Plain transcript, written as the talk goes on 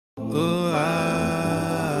I'ma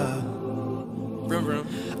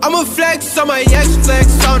flex on my ex,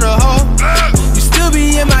 flex on the hoe. You still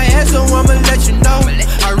be in my head, so I'ma let you know.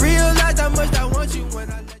 I realize how much I want you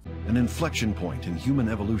when I let you. An inflection point in human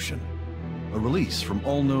evolution. A release from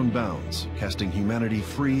all known bounds, casting humanity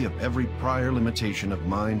free of every prior limitation of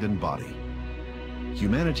mind and body.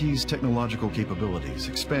 Humanity's technological capabilities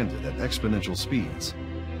expanded at exponential speeds.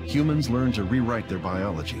 Humans learned to rewrite their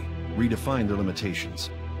biology, redefine their limitations,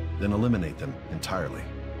 then eliminate them entirely.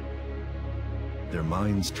 Their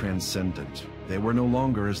minds transcendent. They were no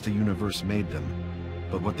longer as the universe made them,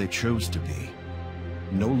 but what they chose to be.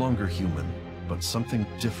 No longer human, but something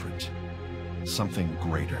different, something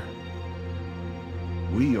greater.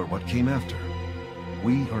 We are what came after.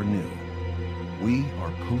 We are new. We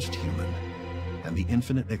are post-human, and the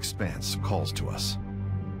infinite expanse calls to us.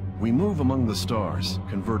 We move among the stars,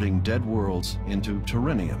 converting dead worlds into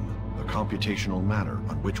terrenium, the computational matter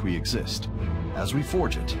on which we exist. As we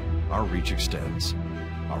forge it, our reach extends.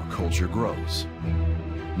 Our culture grows.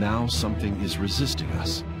 Now something is resisting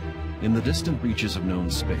us. In the distant reaches of known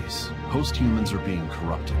space, post-humans are being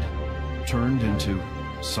corrupted, turned into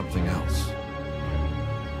something else.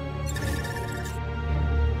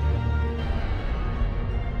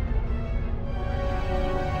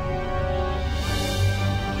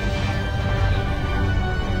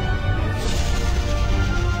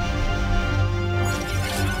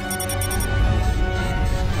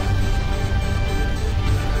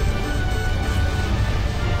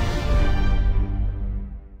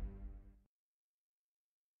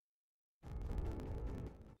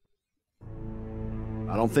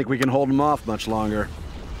 I don't think we can hold them off much longer.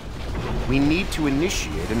 We need to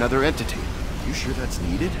initiate another entity. You sure that's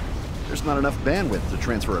needed? There's not enough bandwidth to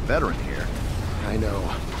transfer a veteran here. I know.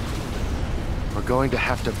 We're going to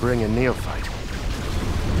have to bring a neophyte.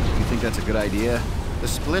 You think that's a good idea? The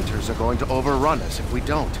splinters are going to overrun us if we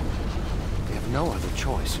don't. They have no other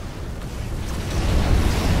choice.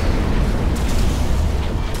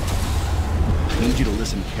 I need you to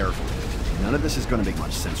listen carefully. None of this is going to make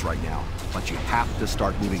much sense right now, but you have to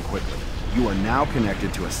start moving quickly. You are now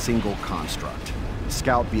connected to a single construct, the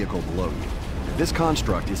scout vehicle below you. If this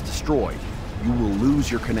construct is destroyed, you will lose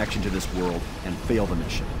your connection to this world and fail the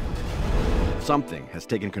mission. Something has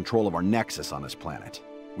taken control of our nexus on this planet.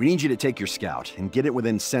 We need you to take your scout and get it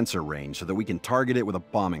within sensor range so that we can target it with a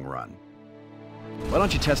bombing run. Why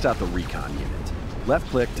don't you test out the recon unit?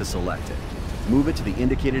 Left-click to select it. Move it to the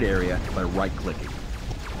indicated area by right-clicking.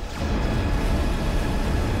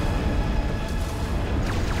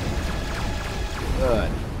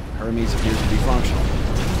 Good. Hermes appears to be functional.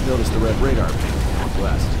 Notice the red radar ping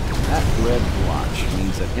northwest. That red blotch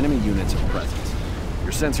means that enemy units are present.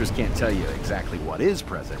 Your sensors can't tell you exactly what is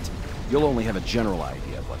present. You'll only have a general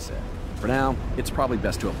idea of what's there. For now, it's probably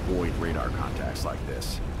best to avoid radar contacts like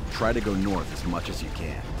this. Try to go north as much as you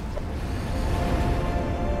can.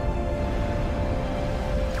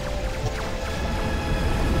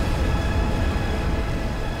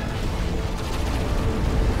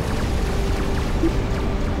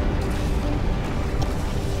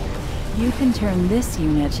 You can turn this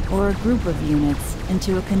unit, or a group of units,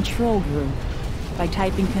 into a control group by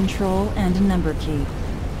typing Control and a number key.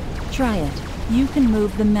 Try it. You can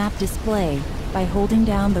move the map display by holding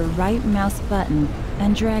down the right mouse button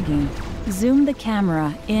and dragging. Zoom the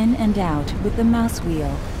camera in and out with the mouse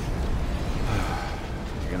wheel.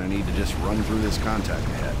 You're gonna need to just run through this contact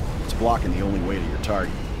ahead. It's blocking the only way to your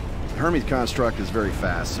target. The Hermes construct is very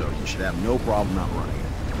fast, so you should have no problem outrunning it.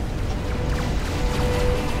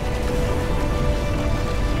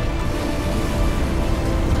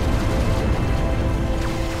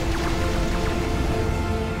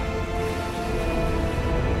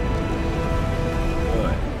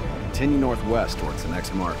 Continue northwest towards the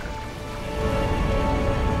next marker.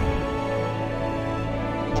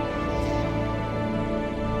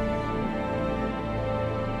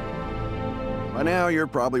 By now, you're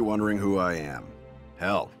probably wondering who I am.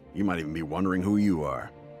 Hell, you might even be wondering who you are.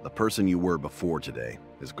 The person you were before today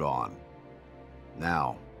is gone.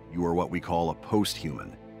 Now, you are what we call a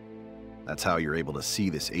post-human. That's how you're able to see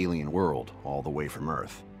this alien world all the way from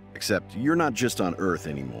Earth. Except you're not just on Earth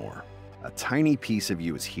anymore. A tiny piece of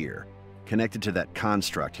you is here, connected to that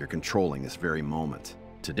construct you're controlling this very moment.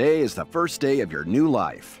 Today is the first day of your new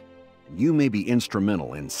life, and you may be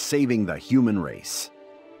instrumental in saving the human race.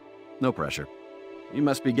 No pressure. You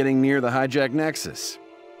must be getting near the hijacked Nexus.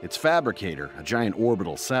 Its fabricator, a giant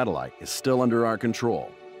orbital satellite, is still under our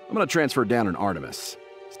control. I'm gonna transfer down an Artemis.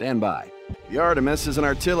 Stand by. The Artemis is an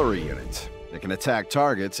artillery unit. It can attack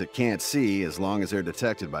targets it can't see as long as they're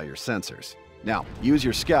detected by your sensors. Now, use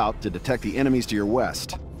your scout to detect the enemies to your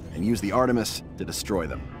west. and use the Artemis to destroy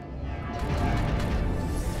them.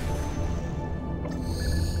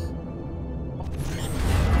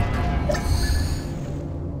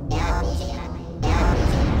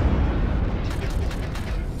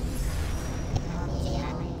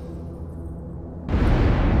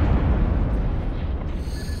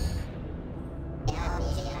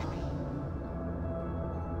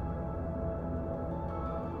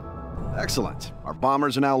 Excellent. Our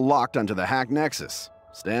bombers are now locked onto the hacked Nexus.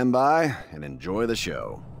 Stand by and enjoy the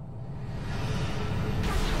show.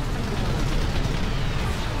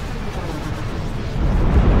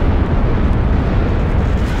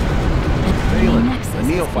 Valen, the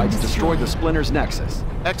neophytes destroyed the Splinter's Nexus.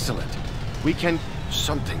 Excellent. We can...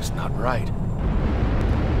 Something's not right.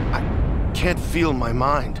 I can't feel my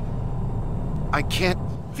mind. I can't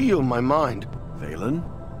feel my mind. Valen?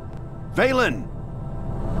 Valen!